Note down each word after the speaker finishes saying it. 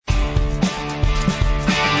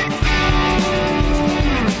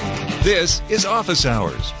This is Office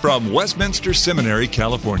Hours from Westminster Seminary,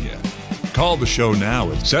 California. Call the show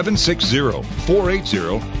now at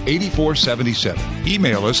 760-480-8477.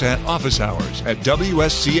 Email us at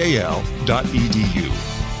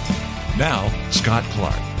officehours@wscal.edu. Now, Scott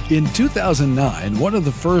Clark. In 2009, one of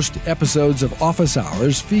the first episodes of Office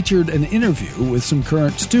Hours featured an interview with some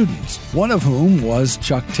current students, one of whom was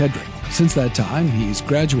Chuck Tedrick. Since that time, he's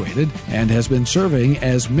graduated and has been serving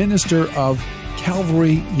as minister of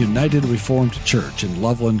Calvary United Reformed Church in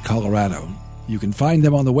Loveland, Colorado. You can find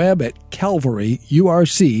them on the web at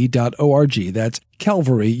calvaryurc.org. That's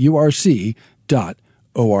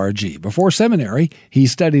calvaryurc.org. Before seminary, he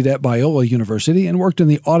studied at Biola University and worked in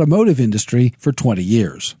the automotive industry for 20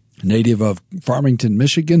 years. Native of Farmington,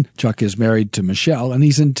 Michigan, Chuck is married to Michelle, and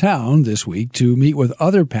he's in town this week to meet with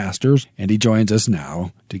other pastors, and he joins us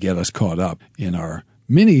now to get us caught up in our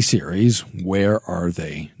mini-series, Where Are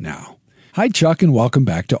They Now? Hi, Chuck, and welcome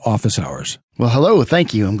back to Office Hours. Well, hello.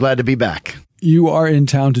 Thank you. I'm glad to be back. You are in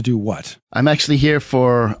town to do what? I'm actually here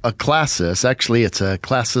for a classis. Actually, it's a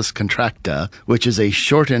classis contracta, which is a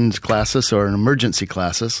shortened classis or an emergency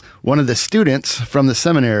classis. One of the students from the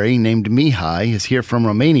seminary named Mihai is here from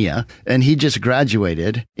Romania, and he just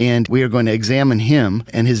graduated, and we are going to examine him,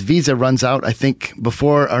 and his visa runs out, I think,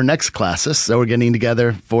 before our next classis, so we're getting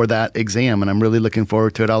together for that exam, and I'm really looking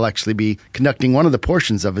forward to it. I'll actually be conducting one of the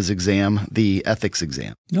portions of his exam, the ethics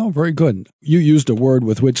exam. Oh, very good. You used a word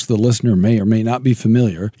with which the listener may or may not be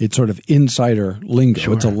familiar. It's sort of insider lingo.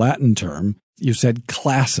 Sure. It's a Latin term. You said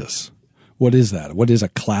classis. What is that? What is a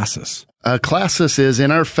classis? A classis is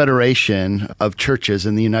in our federation of churches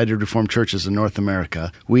in the United Reformed Churches in North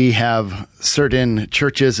America. We have certain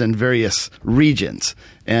churches in various regions,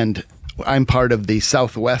 and I'm part of the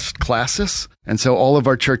Southwest classis. And so all of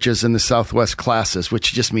our churches in the Southwest classis,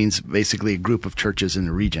 which just means basically a group of churches in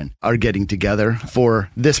the region, are getting together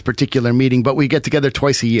for this particular meeting. But we get together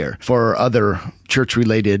twice a year for other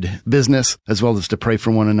church-related business, as well as to pray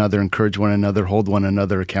for one another, encourage one another, hold one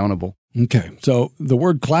another accountable. Okay, so the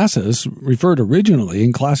word classis referred originally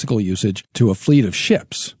in classical usage to a fleet of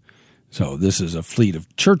ships. So this is a fleet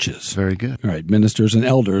of churches. Very good. All right, ministers and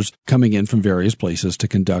elders coming in from various places to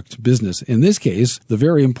conduct business. In this case, the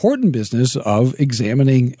very important business of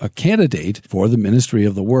examining a candidate for the ministry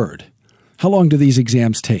of the Word. How long do these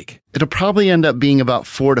exams take? It'll probably end up being about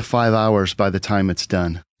 4 to 5 hours by the time it's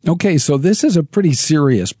done. Okay, so this is a pretty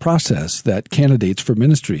serious process that candidates for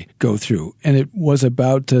ministry go through. And it was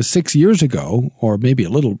about 6 years ago, or maybe a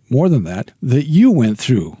little more than that you went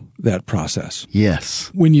through that process.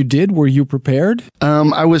 Yes. When you did, were you prepared?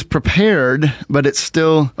 I was prepared, but it's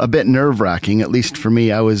still a bit nerve-wracking, at least for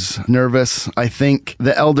me. I was nervous. I think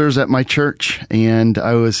the elders at my church, and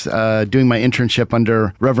I was doing my internship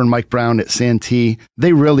under Reverend Mike Brown at Santee,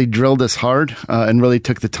 they really drilled us hard and really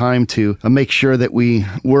took the time to make sure that we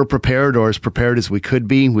were prepared, or as prepared as we could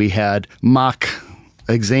be. We had mock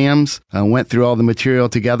exams, went through all the material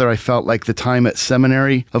together. I felt like the time at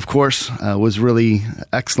seminary, of course, was really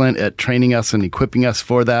excellent at training us and equipping us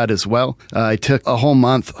for that as well. I took a whole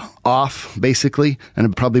month off, basically,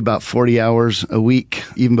 and probably about 40 hours a week,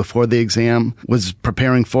 even before the exam, was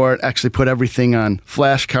preparing for it, actually put everything on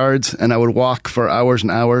flashcards, and I would walk for hours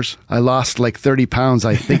and hours. I lost like 30 pounds.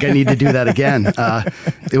 I think I need to do that again.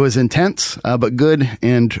 It was intense, but good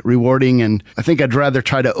and rewarding, and I think I'd rather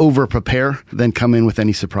try to over-prepare than come in with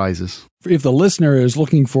any surprises. If the listener is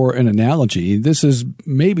looking for an analogy, this is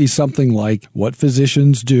maybe something like what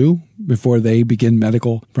physicians do before they begin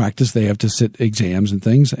medical practice. They have to sit exams and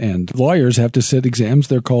things, and lawyers have to sit exams.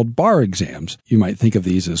 They're called bar exams. You might think of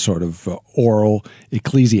these as sort of oral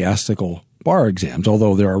ecclesiastical bar exams,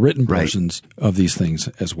 although there are written versions of these things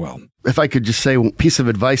as well. If I could just say one piece of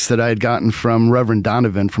advice that I had gotten from Reverend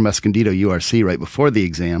Donovan from Escondido URC right before the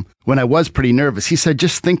exam, when I was pretty nervous, he said,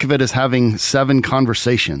 just think of it as having 7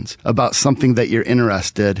 conversations about something that you're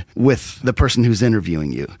interested with the person who's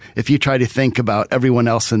interviewing you. If you try to think about everyone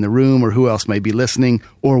else in the room or who else may be listening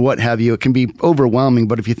or what have you, it can be overwhelming.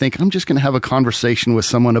 But if you think, I'm just going to have a conversation with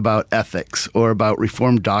someone about ethics or about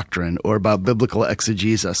Reformed doctrine or about biblical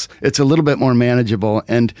exegesis, it's a little bit more manageable,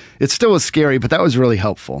 and it still was scary, but that was really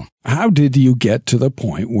helpful. How did you get to the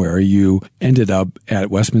point where you ended up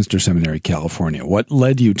at Westminster Seminary, California? What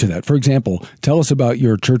led you to that? For example, tell us about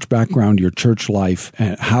your church background, your church life,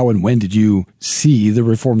 and how and when did you see the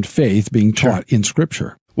Reformed faith being taught in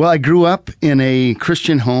Scripture? Well, I grew up in a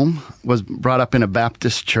Christian home, was brought up in a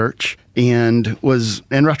Baptist church, and was,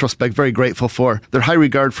 in retrospect, very grateful for their high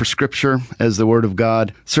regard for Scripture as the Word of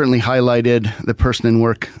God. Certainly highlighted the person and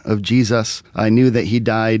work of Jesus. I knew that He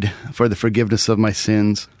died for the forgiveness of my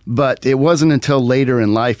sins. But it wasn't until later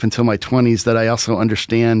in life, until my 20s, that I also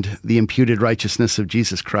understand the imputed righteousness of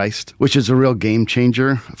Jesus Christ, which is a real game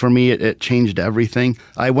changer. For me, it changed everything.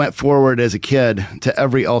 I went forward as a kid to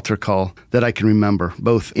every altar call that I can remember,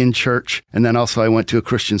 both in church, and then also I went to a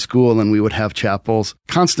Christian school and we would have chapels,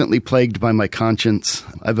 constantly plagued by my conscience.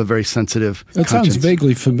 I have a very sensitive conscience. Sounds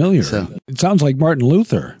vaguely familiar. It sounds like Martin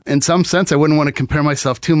Luther. In some sense, I wouldn't want to compare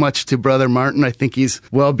myself too much to Brother Martin. I think he's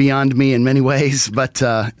well beyond me in many ways, but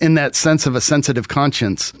in that sense of a sensitive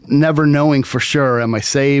conscience, never knowing for sure, am I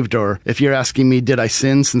saved? Or if you're asking me, did I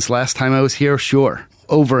sin since last time I was here? Sure.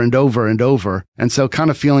 Over and over and over. And so kind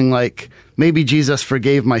of feeling like maybe Jesus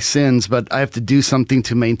forgave my sins, but I have to do something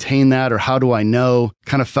to maintain that, or how do I know?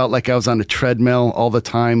 Kind of felt like I was on a treadmill all the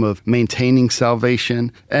time of maintaining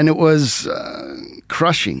salvation. And it was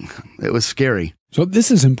crushing. It was scary. So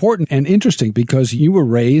this is important and interesting because you were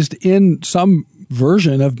raised in some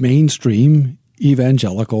version of mainstream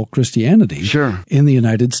evangelical Christianity in the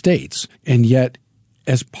United States. And yet,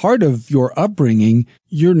 as part of your upbringing,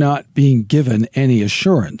 you're not being given any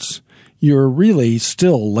assurance. You're really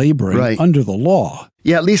still laboring under the law.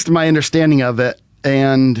 Yeah, at least my understanding of it.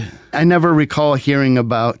 And I never recall hearing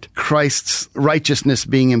about Christ's righteousness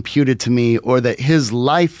being imputed to me, or that his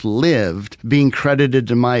life lived being credited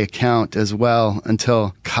to my account as well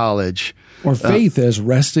until college. Or faith as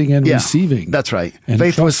resting and receiving. That's right. And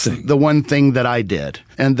faith trusting. was the one thing that I did.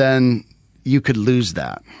 And then you could lose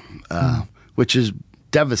that, which is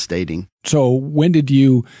devastating. So when did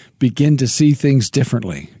you begin to see things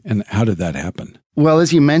differently, and how did that happen? Well,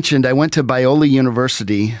 as you mentioned, I went to Biola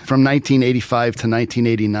University from 1985 to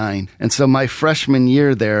 1989. And so my freshman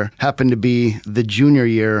year there happened to be the junior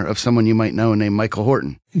year of someone you might know named Michael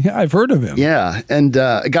Horton. Yeah, I've heard of him. Yeah, and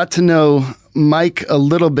I got to know Mike a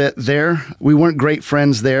little bit there. We weren't great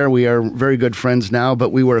friends there. We are very good friends now,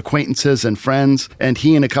 but we were acquaintances and friends. And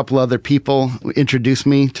he and a couple other people introduced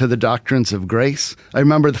me to the doctrines of grace. I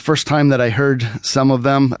remember the first time that I heard some of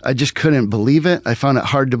them, I just couldn't believe it. I found it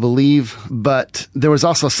hard to believe, but there was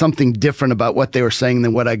also something different about what they were saying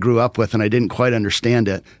than what I grew up with, and I didn't quite understand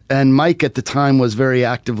it. And Mike at the time was very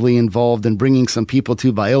actively involved in bringing some people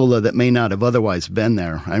to Biola that may not have otherwise been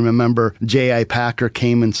there. I remember J.I. Packer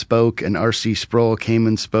came and spoke, and R.C. Sproul came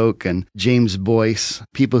and spoke, and James Boyce,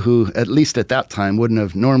 people who, at least at that time, wouldn't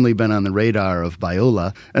have normally been on the radar of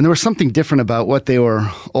Biola. And there was something different about what they were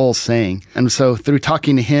all saying. And so through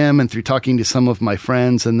talking to him and through talking to some of my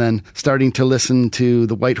friends, and then starting to listen to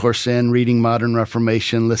the White Horse Inn, reading Modern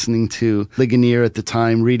Reformation, listening to Ligonier at the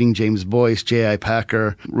time, reading James Boyce, J.I.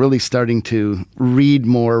 Packer, really starting to read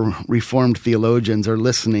more Reformed theologians, or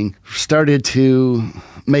listening, started to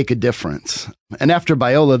make a difference. And after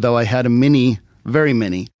Biola, though, I had a very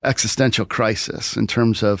mini existential crisis in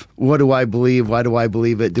terms of, what do I believe? Why do I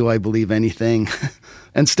believe it? Do I believe anything?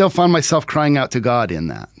 And still found myself crying out to God in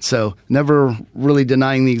that. So never really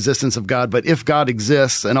denying the existence of God. But if God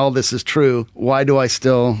exists and all this is true, why do I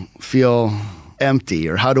still feel empty?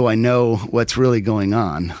 Or how do I know what's really going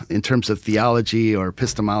on in terms of theology or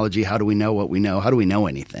epistemology? How do we know what we know? How do we know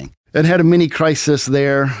anything? And had a mini crisis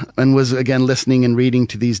there, and was again listening and reading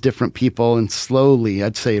to these different people. And slowly,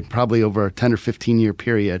 I'd say probably over a 10 or 15 year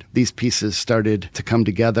period, these pieces started to come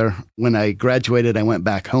together. When I graduated, I went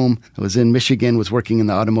back home. I was in Michigan, was working in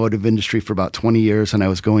the automotive industry for about 20 years. And I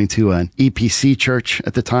was going to an EPC church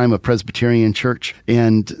at the time, a Presbyterian church,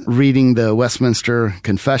 and reading the Westminster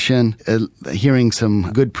Confession, hearing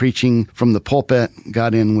some good preaching from the pulpit,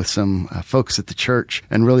 got in with some folks at the church,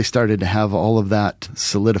 and really started to have all of that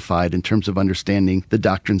solidified in terms of understanding the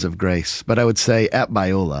doctrines of grace. But I would say at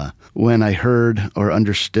Biola, when I heard or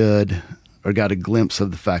understood or got a glimpse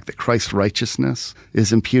of the fact that Christ's righteousness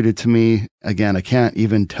is imputed to me, again, I can't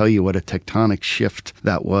even tell you what a tectonic shift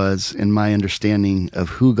that was in my understanding of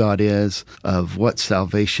who God is, of what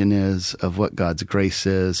salvation is, of what God's grace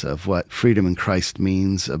is, of what freedom in Christ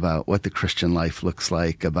means, about what the Christian life looks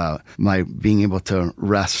like, about my being able to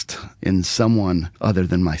rest in someone other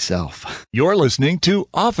than myself. You're listening to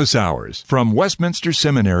Office Hours from Westminster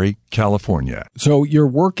Seminary, California. So you're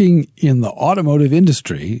working in the automotive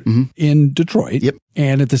industry in Detroit. Yep.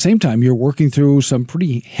 And at the same time, you're working through some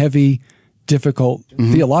pretty heavy, difficult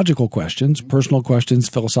theological questions, personal questions,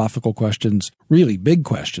 philosophical questions, really big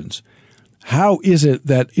questions. How is it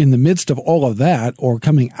that in the midst of all of that, or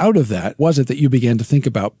coming out of that, was it that you began to think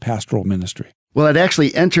about pastoral ministry? Well, I'd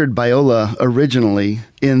actually entered Biola originally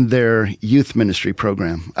in their youth ministry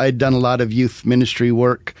program. I'd done a lot of youth ministry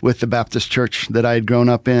work with the Baptist church that I had grown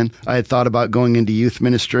up in. I had thought about going into youth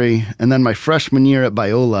ministry. And then my freshman year at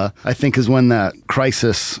Biola, I think, is when that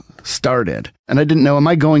crisis started. And I didn't know, am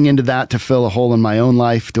I going into that to fill a hole in my own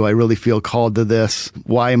life? Do I really feel called to this?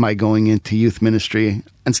 Why am I going into youth ministry?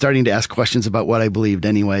 And starting to ask questions about what I believed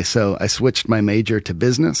anyway. So I switched my major to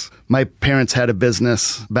business. My parents had a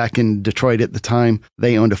business back in Detroit at the time.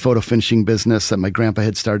 They owned a photo finishing business that my grandpa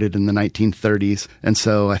had started in the 1930s. And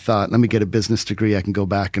so I thought, let me get a business degree. I can go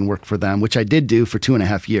back and work for them, which I did do for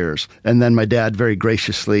 2.5 years. And then my dad very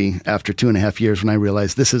graciously, after 2.5 years, when I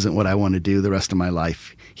realized this isn't what I want to do the rest of my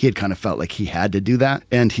life, he had kind of felt like he had to do that.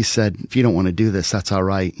 And he said, if you don't want to do this, that's all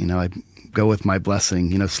right. I go with my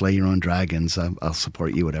blessing, slay your own dragons. I'll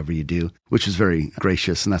support you, whatever you do, which is very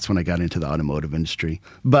gracious. And that's when I got into the automotive industry.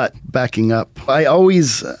 But backing up, I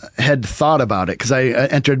always had thought about it because I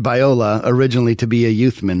entered Biola originally to be a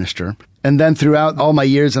youth minister. And then throughout all my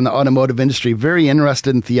years in the automotive industry, very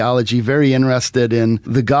interested in theology, very interested in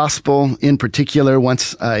the gospel in particular.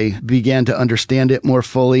 Once I began to understand it more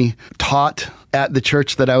fully, taught at the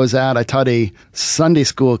church that I was at. I taught a Sunday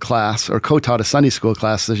school class, or co-taught a Sunday school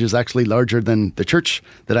class, which is actually larger than the church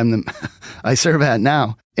that I serve at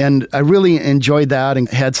now. And I really enjoyed that and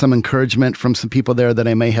had some encouragement from some people there that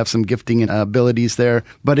I may have some gifting and abilities there.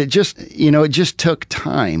 But it just took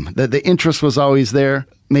time. The interest was always there,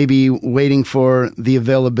 maybe waiting for the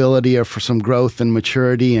availability or for some growth and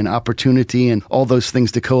maturity and opportunity and all those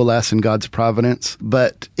things to coalesce in God's providence.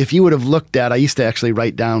 But if you would have looked at, I used to actually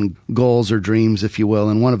write down goals or dreams, if you will,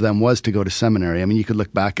 and one of them was to go to seminary. I mean, you could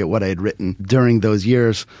look back at what I had written during those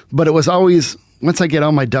years, but it was always, once I get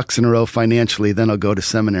all my ducks in a row financially, then I'll go to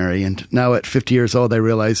seminary. And now at 50 years old, I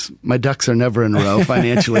realize my ducks are never in a row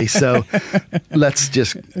financially. So let's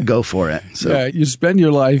just go for it. So, yeah, you spend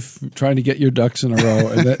your life trying to get your ducks in a row,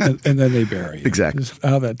 and then they bury you. Exactly. That's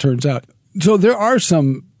how that turns out. So there are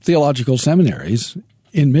some theological seminaries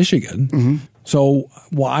in Michigan. Mm-hmm. So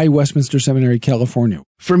why Westminster Seminary, California?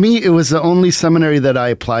 For me, it was the only seminary that I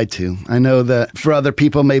applied to. I know that for other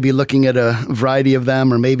people, maybe looking at a variety of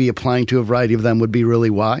them or maybe applying to a variety of them would be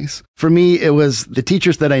really wise. For me, it was the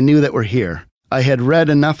teachers that I knew that were here. I had read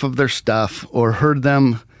enough of their stuff or heard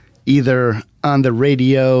them either on the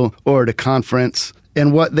radio or at a conference.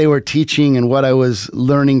 And what they were teaching and what I was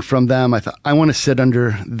learning from them, I thought, I want to sit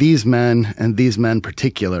under these men and these men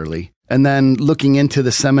particularly. And then looking into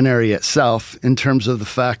the seminary itself in terms of the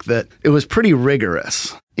fact that it was pretty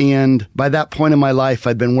rigorous. And by that point in my life,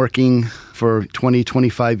 I'd been working for 20,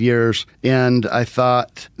 25 years. And I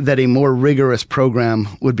thought that a more rigorous program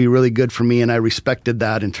would be really good for me. And I respected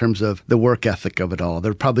that in terms of the work ethic of it all.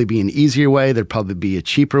 There'd probably be an easier way. There'd probably be a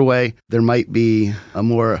cheaper way. There might be a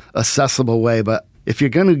more accessible way. But if you're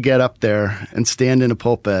going to get up there and stand in a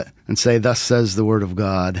pulpit and say, thus says the word of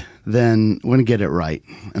God, then we're going to get it right.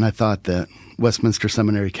 And I thought that Westminster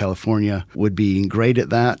Seminary, California would be great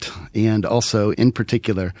at that. And also, in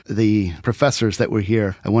particular, the professors that were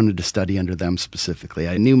here, I wanted to study under them specifically.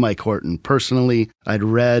 I knew Mike Horton personally. I'd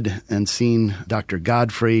read and seen Dr.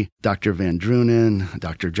 Godfrey, Dr. Van Drunen,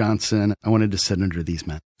 Dr. Johnson. I wanted to sit under these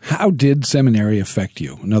men. How did seminary affect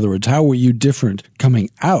you? In other words, how were you different coming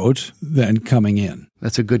out than coming in?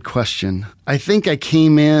 That's a good question. I think I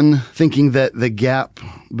came in thinking that the gap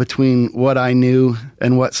between what I knew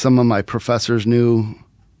and what some of my professors knew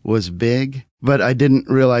was big, but I didn't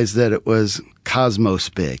realize that it was cosmos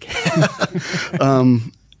big.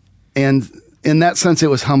 And in that sense, it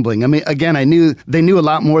was humbling. I mean, again, I knew they knew a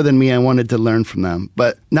lot more than me. I wanted to learn from them.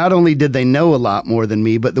 But not only did they know a lot more than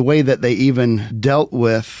me, but the way that they even dealt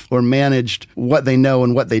with or managed what they know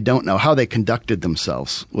and what they don't know, how they conducted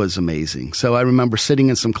themselves was amazing. So I remember sitting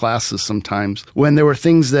in some classes sometimes when there were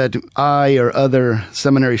things that I or other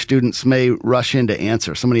seminary students may rush in to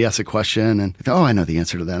answer. Somebody asks a question and, oh, I know the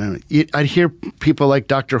answer to that. I'd hear people like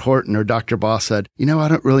Dr. Horton or Dr. Boss said, I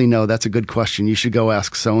don't really know. That's a good question. You should go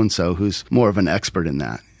ask so-and-so who's more of an expert in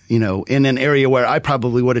that, in an area where I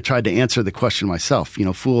probably would have tried to answer the question myself.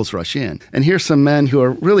 Fools rush in. And here's some men who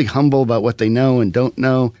are really humble about what they know and don't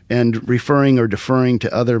know and referring or deferring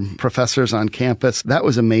to other professors on campus. That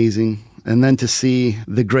was amazing. And then to see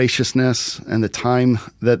the graciousness and the time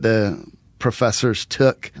that the professors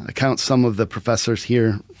took. I count some of the professors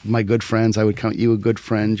here my good friends. I would count you a good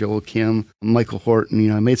friend, Joel Kim, Michael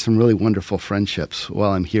Horton. I made some really wonderful friendships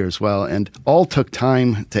while I'm here as well. And all took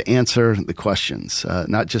time to answer the questions,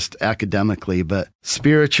 not just academically, but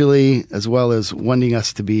spiritually, as well as wanting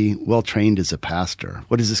us to be well-trained as a pastor.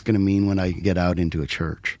 What is this going to mean when I get out into a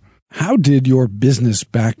church? How did your business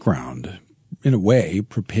background, in a way,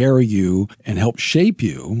 prepare you and help shape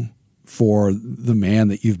you for the man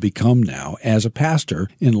that you've become now as a pastor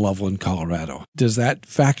in Loveland, Colorado? Does that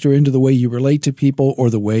factor into the way you relate to people or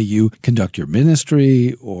the way you conduct your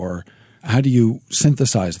ministry, or how do you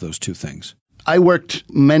synthesize those two things? I worked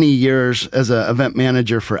many years as an event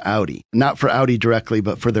manager for Audi, not for Audi directly,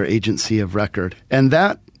 but for their agency of record. And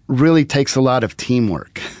that really takes a lot of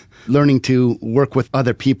teamwork. Learning to work with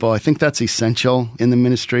other people, I think that's essential in the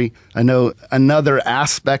ministry. I know another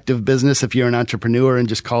aspect of business, if you're an entrepreneur and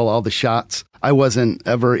just call all the shots, I wasn't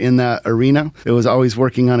ever in that arena. It was always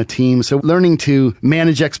working on a team. So learning to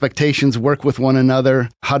manage expectations, work with one another,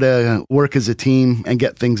 how to work as a team and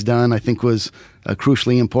get things done, I think was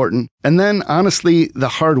crucially important. And then, honestly, the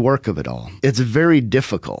hard work of it all. It's very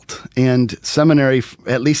difficult. And seminary,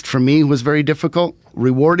 at least for me, was very difficult.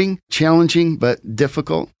 Rewarding, challenging, but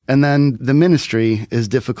difficult. And then the ministry is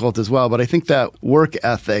difficult as well. But I think that work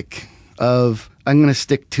ethic of I'm going to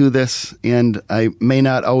stick to this, and I may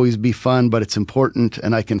not always be fun, but it's important,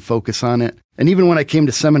 and I can focus on it. And even when I came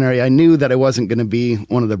to seminary, I knew that I wasn't going to be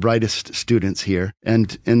one of the brightest students here.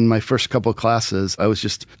 And in my first couple classes, I was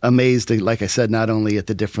just amazed, like I said, not only at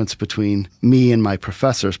the difference between me and my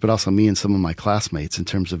professors, but also me and some of my classmates in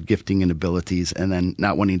terms of gifting and abilities, and then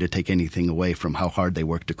not wanting to take anything away from how hard they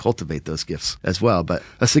work to cultivate those gifts as well. But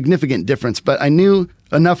a significant difference. But I knew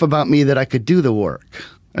enough about me that I could do the work.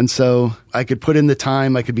 And so I could put in the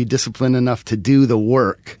time, I could be disciplined enough to do the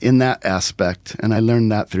work in that aspect. And I learned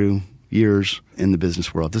that through years in the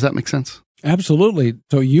business world. Does that make sense? Absolutely.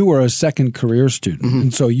 So you were a second career student,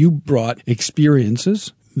 and so you brought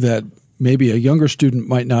experiences that maybe a younger student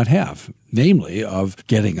might not have, namely of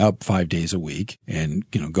getting up 5 days a week and,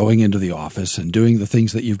 going into the office and doing the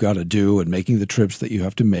things that you've got to do and making the trips that you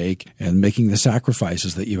have to make and making the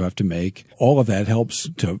sacrifices that you have to make. All of that helps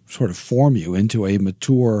to sort of form you into a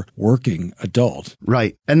mature working adult.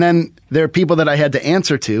 Right. And then there are people that I had to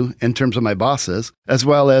answer to in terms of my bosses, as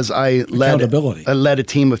well as I led a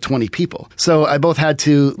team of 20 people. So I both had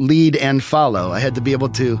to lead and follow. I had to be able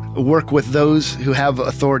to work with those who have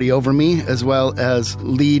authority over me, as well as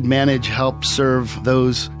lead, manage, help serve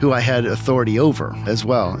those who I had authority over as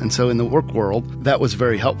well. And so in the work world, that was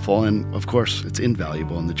very helpful. And of course, it's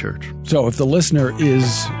invaluable in the church. So if the listener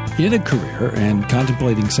is in a career and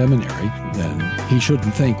contemplating seminary, then he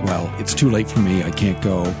shouldn't think, well, it's too late for me. I can't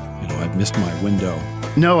go. I've missed my window.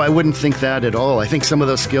 No, I wouldn't think that at all. I think some of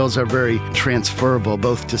those skills are very transferable,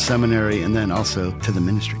 both to seminary and then also to the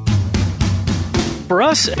ministry. For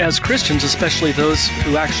us as Christians, especially those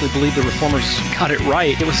who actually believe the Reformers got it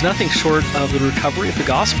right, it was nothing short of the recovery of the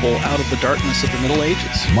gospel out of the darkness of the Middle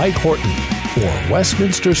Ages. Mike Horton for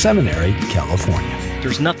Westminster Seminary, California.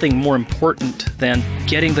 There's nothing more important than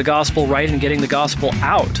getting the gospel right and getting the gospel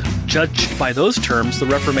out. Judged by those terms, the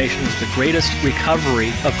Reformation was the greatest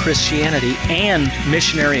recovery of Christianity and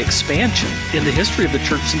missionary expansion in the history of the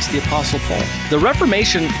church since the Apostle Paul. The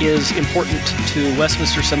Reformation is important to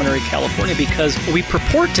Westminster Seminary, California, because we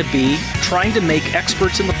purport to be trying to make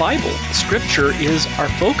experts in the Bible. Scripture is our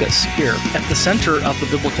focus here. At the center of the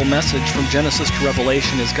biblical message from Genesis to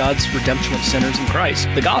Revelation is God's redemption of sinners in Christ,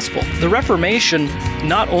 the gospel. The Reformation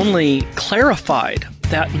not only clarified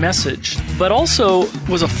that message, but also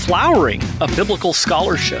was a flowering of biblical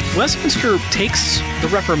scholarship. Westminster takes the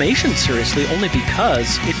Reformation seriously only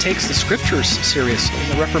because it takes the Scriptures seriously.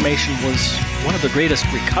 The Reformation was one of the greatest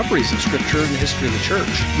recoveries of Scripture in the history of the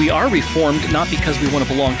church. We are Reformed not because we want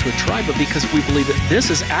to belong to a tribe, but because we believe that this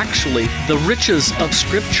is actually the riches of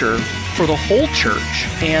Scripture for the whole church,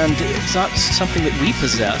 and it's not something that we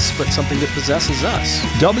possess, but something that possesses us.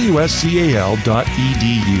 WSCAL.edu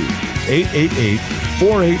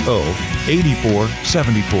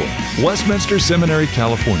 888-480-8474. Westminster Seminary,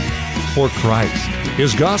 California. For Christ,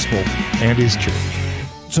 His gospel, and His church.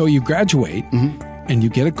 So you graduate, and you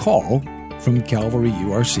get a call from Calvary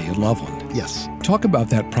URC in Loveland. Yes. Talk about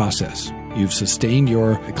that process. You've sustained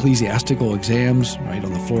your ecclesiastical exams right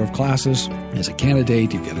on the floor of classes. As a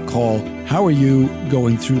candidate, you get a call. How are you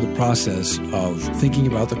going through the process of thinking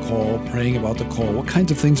about the call, praying about the call? What kinds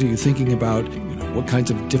of things are you thinking about? What kinds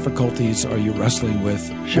of difficulties are you wrestling with?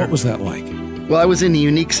 Sure. What was that like? Well, I was in a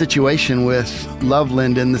unique situation with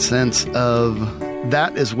Loveland in the sense of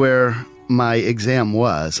that is where my exam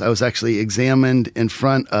was. I was actually examined in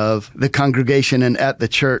front of the congregation and at the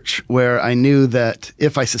church, where I knew that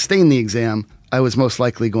if I sustained the exam, I was most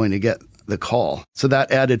likely going to get the call. So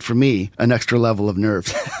that added for me an extra level of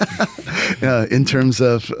nerves in terms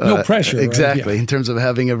of no pressure. Exactly. Right? Yeah. In terms of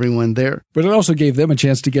having everyone there. But it also gave them a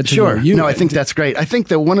chance to get to know you. No, I think that's great. I think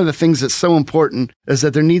that one of the things that's so important is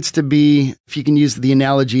that there needs to be, if you can use the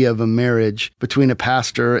analogy of a marriage between a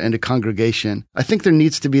pastor and a congregation, I think there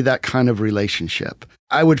needs to be that kind of relationship.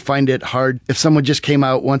 I would find it hard if someone just came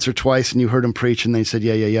out once or twice and you heard them preach and they said,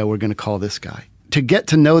 yeah, we're going to call this guy. to get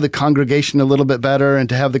to know the congregation a little bit better and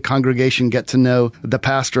to have the congregation get to know the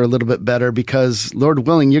pastor a little bit better, because Lord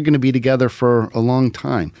willing, you're going to be together for a long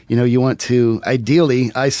time. You want to,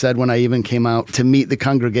 ideally, I said when I even came out to meet the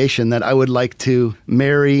congregation that I would like to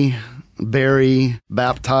marry, bury,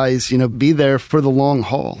 baptize, be there for the long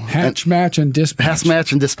haul. Hatch, match, and dispatch. Hatch,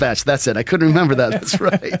 match, and dispatch. That's it. I couldn't remember that. That's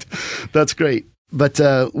right. That's great. But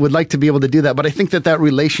would like to be able to do that. But I think that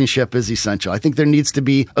relationship is essential. I think there needs to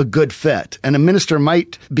be a good fit. And a minister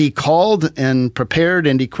might be called and prepared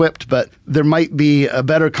and equipped, but there might be a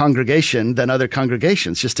better congregation than other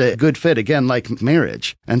congregations. Just a good fit, again, like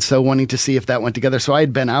marriage. And so wanting to see if that went together. So I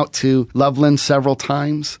had been out to Loveland several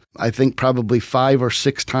times. I think probably 5 or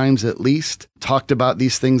 6 times at least. Talked about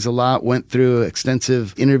these things a lot, went through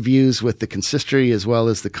extensive interviews with the consistory as well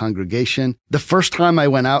as the congregation. The first time I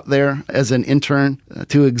went out there as an intern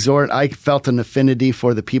to exhort, I felt an affinity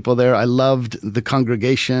for the people there. I loved the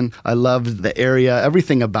congregation. I loved the area.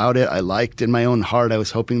 Everything about it I liked. In my own heart, I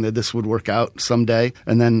was hoping that this would work out someday.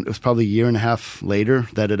 And then it was probably a year and a half later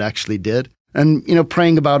that it actually did. And,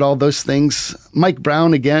 praying about all those things. Mike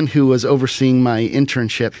Brown, again, who was overseeing my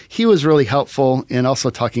internship, he was really helpful in also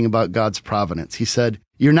talking about God's providence. He said,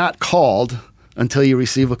 you're not called until you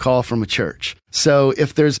receive a call from a church. So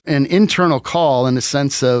if there's an internal call in the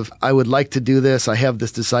sense of, I would like to do this, I have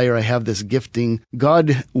this desire, I have this gifting,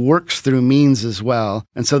 God works through means as well.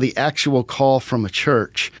 And so the actual call from a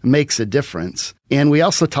church makes a difference. And we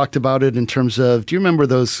also talked about it in terms of, do you remember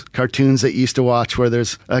those cartoons that you used to watch where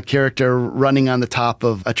there's a character running on the top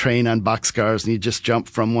of a train on boxcars and you just jump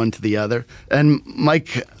from one to the other? And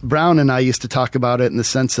Mike Brown and I used to talk about it in the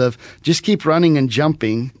sense of just keep running and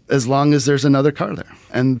jumping as long as there's another car there,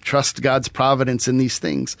 and trust God's providence in these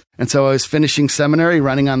things. And so I was finishing seminary,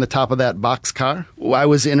 running on the top of that boxcar. I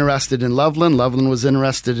was interested in Loveland. Loveland was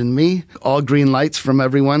interested in me. All green lights from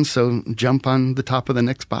everyone, so jump on the top of the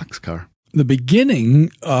next boxcar. The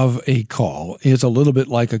beginning of a call is a little bit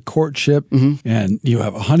like a courtship, and you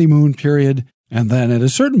have a honeymoon period. And then at a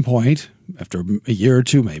certain point, after a year or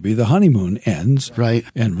two maybe, the honeymoon ends. Right.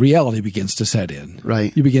 And reality begins to set in.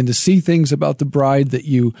 Right. You begin to see things about the bride that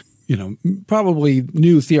you probably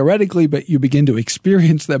knew theoretically, but you begin to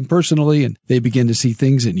experience them personally, and they begin to see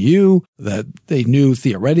things in you that they knew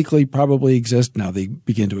theoretically probably exist. Now they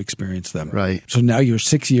begin to experience them. Right. So now you're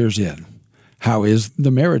 6 years in. How is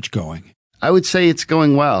the marriage going? I would say it's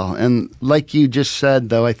going well. And like you just said,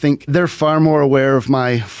 though, I think they're far more aware of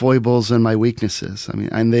my foibles and my weaknesses.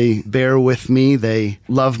 And they bear with me. They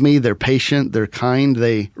love me. They're patient. They're kind.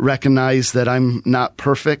 They recognize that I'm not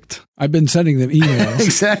perfect. I've been sending them emails.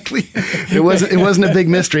 Exactly. It wasn't a big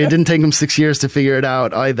mystery. It didn't take them 6 years to figure it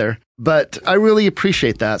out either. But I really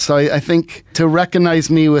appreciate that. So I think to recognize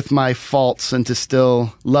me with my faults and to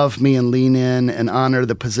still love me and lean in and honor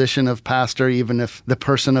the position of pastor, even if the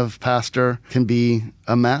person of pastor can be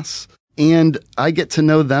a mess. And I get to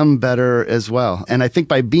know them better as well. And I think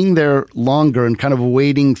by being there longer and kind of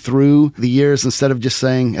wading through the years instead of just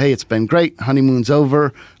saying, hey, it's been great, honeymoon's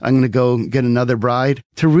over, I'm going to go get another bride,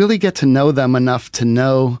 to really get to know them enough to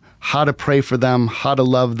know how to pray for them, how to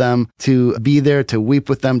love them, to be there, to weep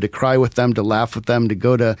with them, to cry with them, to laugh with them, to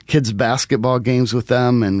go to kids' basketball games with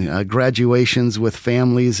them and graduations with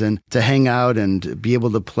families, and to hang out and be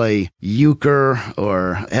able to play euchre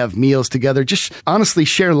or have meals together. Just honestly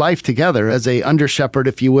share life together as a under shepherd,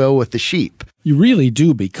 if you will, with the sheep. You really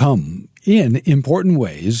do become, in important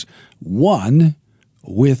ways, one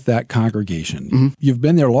with that congregation. Mm-hmm. You've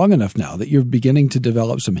been there long enough now that you're beginning to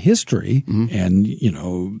develop some history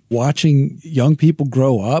and, watching young people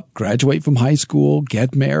grow up, graduate from high school,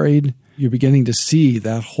 get married. You're beginning to see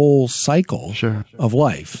that whole cycle of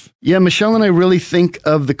life. Yeah, Michelle and I really think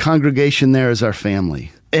of the congregation there as our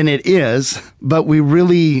family. And it is, but we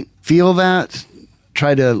really feel that,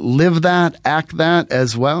 try to live that, act that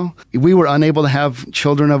as well. We were unable to have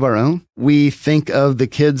children of our own. We think of the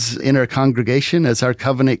kids in our congregation as our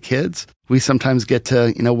covenant kids. We sometimes get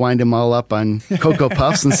to, wind them all up on Cocoa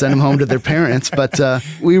Puffs and send them home to their parents. But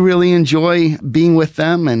we really enjoy being with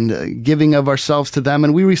them and giving of ourselves to them.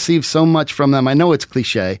 And we receive so much from them. I know it's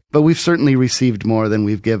cliche, but we've certainly received more than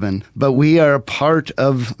we've given. But we are a part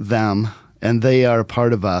of them, and they are a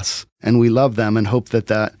part of us. And we love them and hope that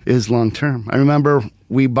that is long term. I remember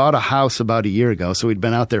we bought a house about a year ago, so we'd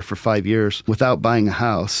been out there for 5 years without buying a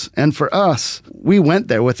house. And for us, we went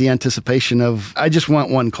there with the anticipation of, I just want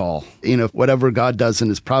one call. Whatever God does in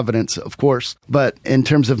his providence, of course. But in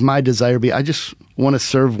terms of my desire, I just want to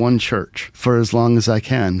serve one church for as long as I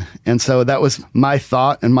can. And so that was my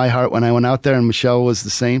thought and my heart when I went out there, and Michelle was the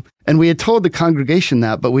same. And we had told the congregation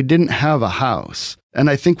that, but we didn't have a house. And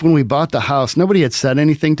I think when we bought the house, nobody had said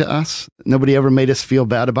anything to us. house. Nobody ever made us feel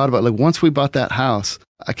bad about it. But like once we bought that house,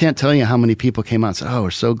 I can't tell you how many people came out and said, oh,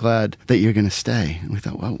 we're so glad that you're going to stay. And we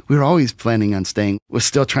thought, well, we were always planning on staying. We're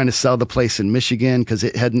still trying to sell the place in Michigan because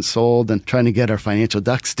it hadn't sold and trying to get our financial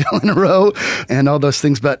ducks still in a row and all those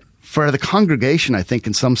things. But for the congregation, I think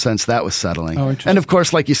in some sense that was settling. Oh, and of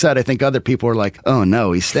course, like you said, I think other people were like, oh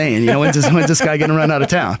no, he's staying. When's this guy going to run out of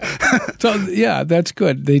town? So yeah, that's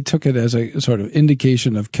good. They took it as a sort of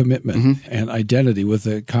indication of commitment and identity with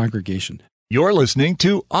the congregation. You're listening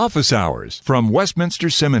to Office Hours from Westminster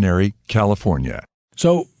Seminary, California.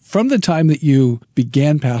 So from the time that you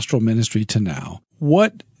began pastoral ministry to now,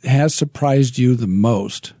 what has surprised you the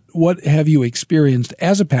most? What have you experienced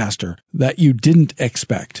as a pastor that you didn't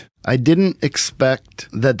expect? I didn't expect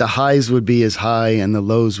that the highs would be as high and the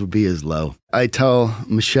lows would be as low. I tell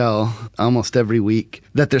Michelle almost every week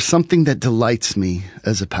that there's something that delights me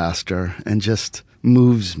as a pastor and just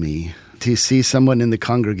moves me. To see someone in the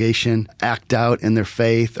congregation act out in their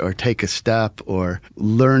faith or take a step or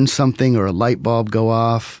learn something or a light bulb go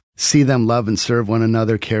off, see them love and serve one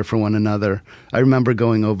another, care for one another. I remember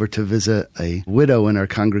going over to visit a widow in our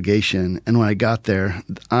congregation, and when I got there,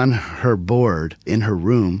 on her board in her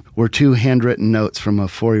room were 2 handwritten notes from a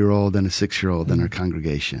 4-year-old and a 6-year-old in our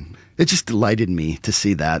congregation. It just delighted me to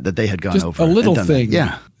see that they had gone just over. A little and done thing. That.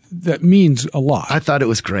 Yeah. That means a lot. I thought it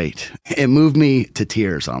was great. It moved me to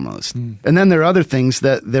tears almost. And then there are other things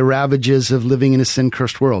that the ravages of living in a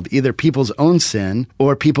sin-cursed world, either people's own sin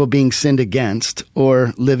or people being sinned against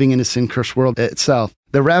or living in a sin-cursed world itself.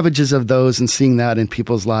 The ravages of those and seeing that in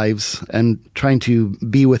people's lives and trying to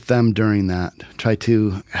be with them during that, try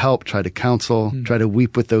to help, try to counsel, try to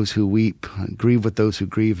weep with those who weep, grieve with those who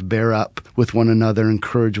grieve, bear up with one another,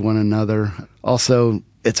 encourage one another. Also,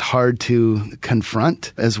 it's hard to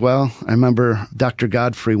confront as well. I remember Dr.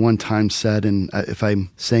 Godfrey one time said, and if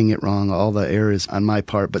I'm saying it wrong, all the error is on my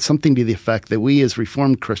part, but something to the effect that we as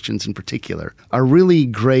Reformed Christians in particular are really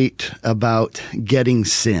great about getting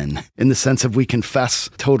sin in the sense of we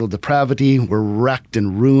confess total depravity. We're wrecked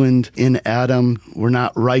and ruined in Adam. We're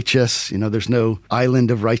not righteous. There's no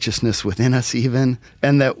island of righteousness within us even.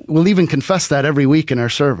 And that we'll even confess that every week in our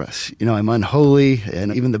service. I'm unholy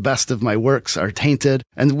and even the best of my works are tainted.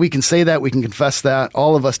 And we can say that, we can confess that,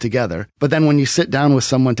 all of us together. But then when you sit down with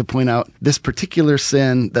someone to point out this particular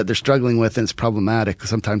sin that they're struggling with and it's problematic,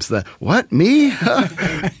 sometimes what, me?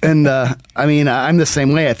 And I'm the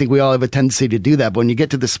same way. I think we all have a tendency to do that. But when you get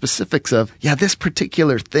to the specifics of, this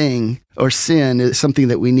particular thing or sin is something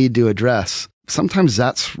that we need to address, sometimes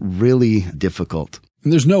that's really difficult.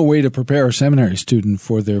 And there's no way to prepare a seminary student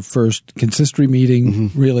for their first consistory meeting,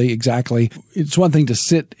 really, exactly. It's one thing to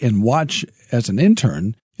sit and watch as an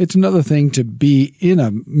intern. It's another thing to be in a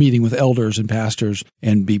meeting with elders and pastors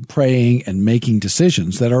and be praying and making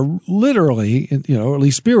decisions that are literally, at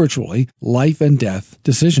least spiritually, life and death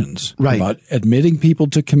decisions. Right. About admitting people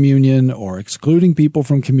to communion or excluding people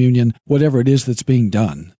from communion, whatever it is that's being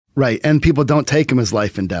done. Right. And people don't take them as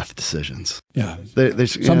life and death decisions. Yeah.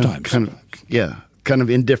 There's sometimes. Kind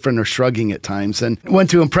of indifferent or shrugging at times, and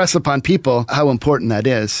want to impress upon people how important that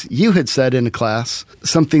is. You had said in a class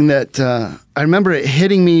something that I remember it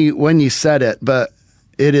hitting me when you said it, but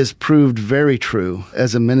it has proved very true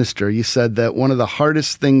as a minister. You said that one of the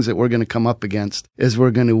hardest things that we're going to come up against is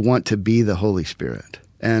we're going to want to be the Holy Spirit.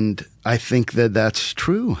 And I think that that's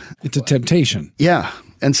true. It's a temptation. Yeah.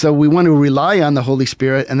 And so we want to rely on the Holy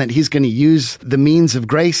Spirit and that he's going to use the means of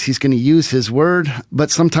grace. He's going to use his word.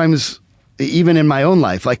 But sometimes, even in my own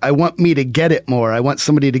life, I want me to get it more. I want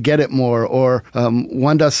somebody to get it more, or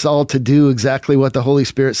want us all to do exactly what the Holy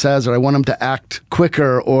Spirit says, or I want them to act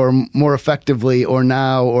quicker or more effectively or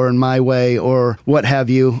now or in my way or what have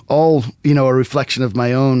you. All, a reflection of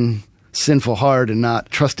my own sinful heart and not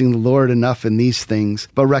trusting the Lord enough in these things,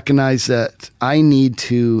 but recognize that I need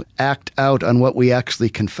to act out on what we actually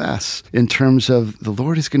confess in terms of the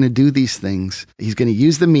Lord is going to do these things. He's going to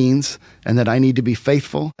use the means, and that I need to be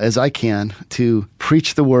faithful as I can to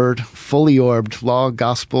preach the word, fully orbed, law,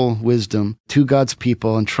 gospel, wisdom to God's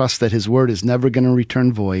people, and trust that his word is never going to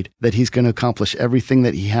return void, that he's going to accomplish everything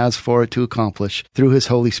that he has for it to accomplish through his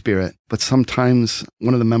Holy Spirit. But sometimes,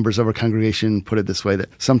 one of the members of our congregation put it this way, that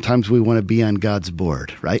sometimes we want to be on God's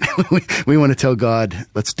board, right? We want to tell God,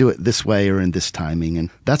 let's do it this way or in this timing. And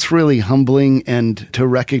that's really humbling, and to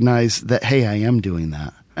recognize that, hey, I am doing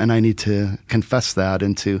that. And I need to confess that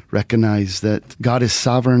and to recognize that God is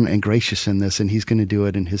sovereign and gracious in this, and he's going to do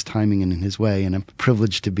it in his timing and in his way. And I'm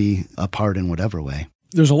privileged to be a part in whatever way.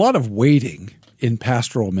 There's a lot of waiting in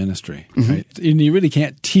pastoral ministry, right? And you really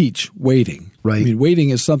can't teach waiting. Right. I mean, waiting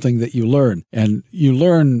is something that you learn. And you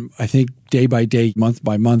learn, I think, day by day, month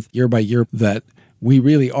by month, year by year, that we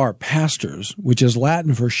really are pastors, which is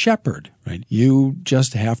Latin for shepherd, right? You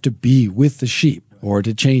just have to be with the sheep. Or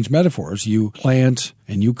to change metaphors, you plant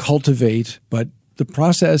and you cultivate, but the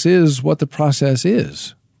process is what the process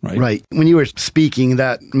is. Right. Right. When you were speaking,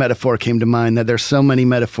 that metaphor came to mind, that there's so many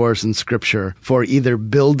metaphors in Scripture for either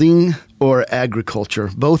building or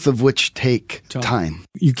agriculture, both of which take time.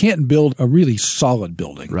 You can't build a really solid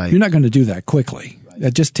building. Right. You're not going to do that quickly.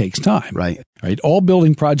 That just takes time. Right. Right. All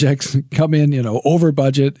building projects come in, over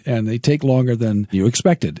budget, and they take longer than you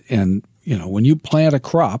expected. And when you plant a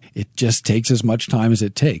crop, it just takes as much time as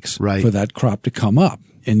it takes for that crop to come up.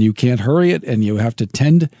 And you can't hurry it, and you have to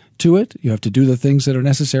tend to it. You have to do the things that are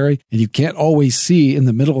necessary, and you can't always see in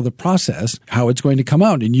the middle of the process how it's going to come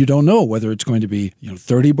out. And you don't know whether it's going to be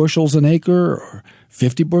 30 bushels an acre or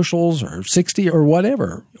 50 bushels or 60 or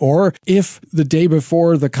whatever. Or if the day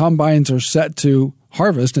before the combines are set to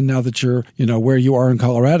harvest, and now that you're, where you are in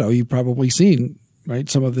Colorado, you've probably seen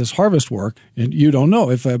some of this harvest work, and you don't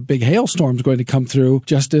know if a big hailstorm is going to come through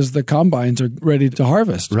just as the combines are ready to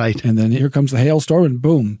harvest. Right. And then here comes the hailstorm, and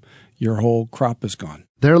boom, your whole crop is gone.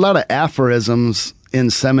 There are a lot of aphorisms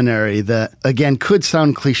in seminary that, again, could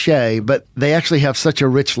sound cliche, but they actually have such a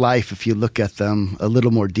rich life if you look at them a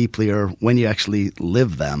little more deeply or when you actually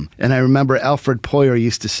live them. And I remember Alfred Poyer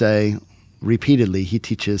used to say repeatedly, he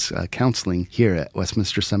teaches counseling here at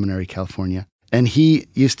Westminster Seminary, California. And he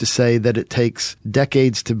used to say that it takes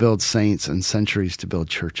decades to build saints and centuries to build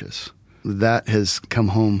churches. That has come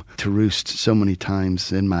home to roost so many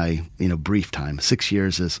times in my, brief time. 6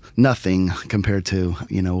 years is nothing compared to,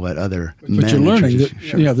 what other men. But you're learning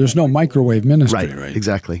that, there's no microwave ministry, right?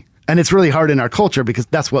 Exactly. And it's really hard in our culture because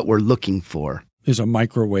that's what we're looking for. Is a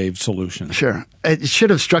microwave solution. Sure. It should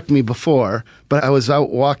have struck me before, but I was out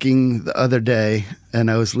walking the other day and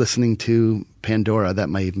I was listening to Pandora. That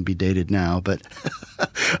might even be dated now, but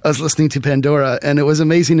I was listening to Pandora, and it was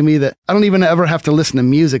amazing to me that I don't even ever have to listen to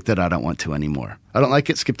music that I don't want to anymore. I don't like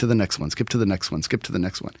it, skip to the next one, skip to the next one, skip to the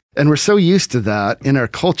next one. And we're so used to that in our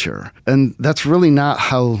culture, and that's really not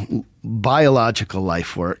how biological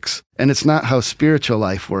life works, and it's not how spiritual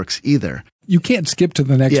life works either. You can't skip to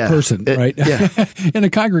the next person, right? Yeah. In a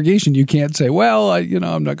congregation, you can't say, well,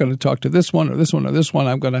 I'm not going to talk to this one or this one or this one.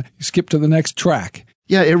 I'm going to skip to the next track.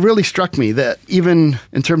 Yeah, it really struck me that even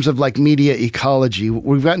in terms of media ecology,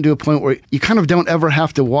 we've gotten to a point where you kind of don't ever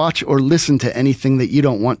have to watch or listen to anything that you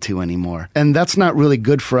don't want to anymore. And that's not really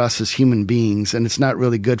good for us as human beings, and it's not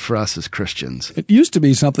really good for us as Christians. It used to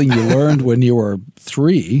be something you learned when you were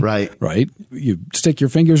 3. Right. Right? You stick your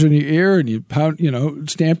fingers in your ear and you pound,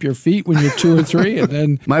 stamp your feet when you're 2 or 3, and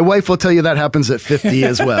then... My wife will tell you that happens at 50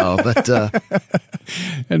 as well, but...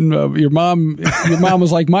 And your mom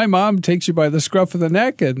was like, my mom takes you by the scruff of the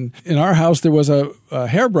neck, and in our house there was a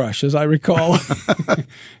hairbrush, as I recall,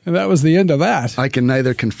 and that was the end of that. I can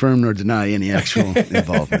neither confirm nor deny any actual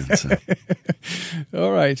involvement. So.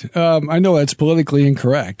 All right. I know that's politically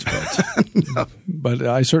incorrect, but, No. But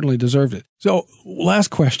I certainly deserved it. So last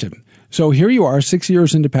question. So here you are, 6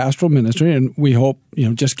 years into pastoral ministry, and we hope,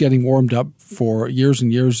 just getting warmed up for years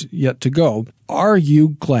and years yet to go. Are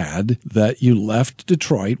you glad that you left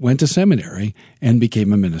Detroit, went to seminary, and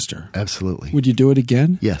became a minister? Absolutely. Would you do it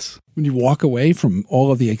again? Yes. Would you walk away from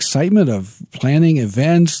all of the excitement of planning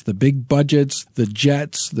events, the big budgets, the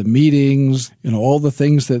jets, the meetings, all the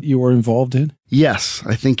things that you were involved in? Yes.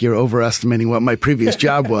 I think you're overestimating what my previous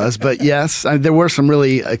job was. But yes, there were some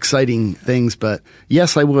really exciting things. But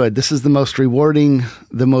yes, I would. This is the most rewarding,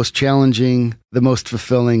 the most challenging, the most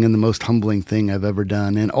fulfilling, and the most humbling thing I've ever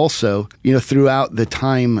done. And also, throughout the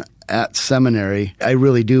time at seminary, I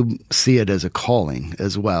really do see it as a calling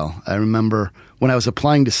as well. I remember when I was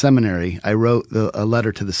applying to seminary, I wrote a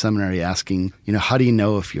letter to the seminary asking, how do you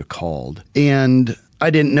know if you're called? And I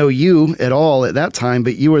didn't know you at all at that time,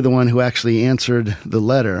 but you were the one who actually answered the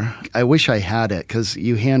letter. I wish I had it because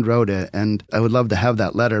you hand wrote it, and I would love to have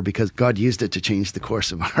that letter because God used it to change the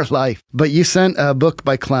course of our life. But you sent a book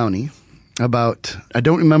by Clowney about, I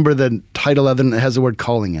don't remember the title other than it has the word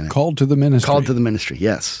calling in it. Called to the Ministry. Called to the Ministry,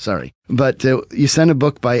 yes, sorry. But you sent a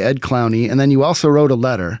book by Ed Clowney, and then you also wrote a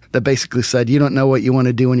letter that basically said, you don't know what you want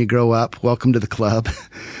to do when you grow up, welcome to the club.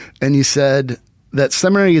 And you said that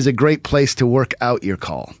seminary is a great place to work out your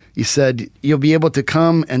call. You said you'll be able to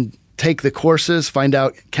come and take the courses, find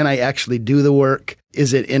out, can I actually do the work?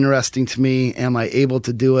 Is it interesting to me? Am I able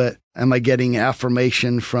to do it? Am I getting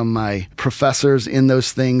affirmation from my professors in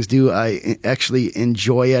those things? Do I actually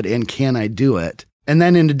enjoy it, and can I do it? And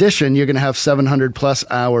then in addition, you're going to have 700 plus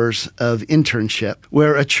hours of internship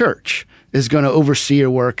where a church is going to oversee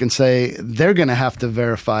your work and say, they're going to have to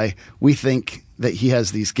verify, we think that he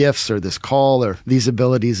has these gifts or this call or these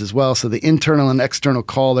abilities as well. So the internal and external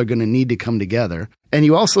call are going to need to come together. And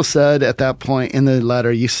you also said at that point in the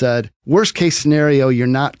letter, you said, worst case scenario, you're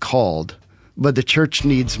not called, but the church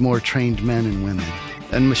needs more trained men and women.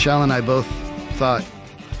 And Michelle and I both thought,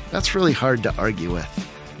 that's really hard to argue with.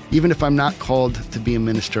 Even if I'm not called to be a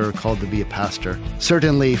minister or called to be a pastor,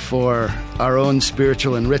 certainly for our own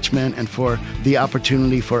spiritual enrichment and for the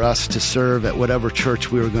opportunity for us to serve at whatever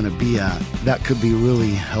church we were going to be at, that could be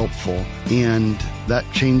really helpful. And that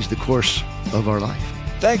changed the course of our life.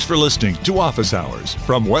 Thanks for listening to Office Hours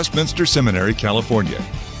from Westminster Seminary, California.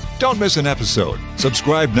 Don't miss an episode.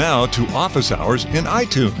 Subscribe now to Office Hours in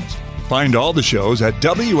iTunes. Find all the shows at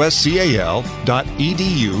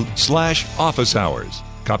wscal.edu/officehours.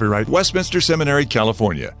 Copyright Westminster Seminary,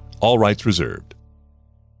 California. All rights reserved.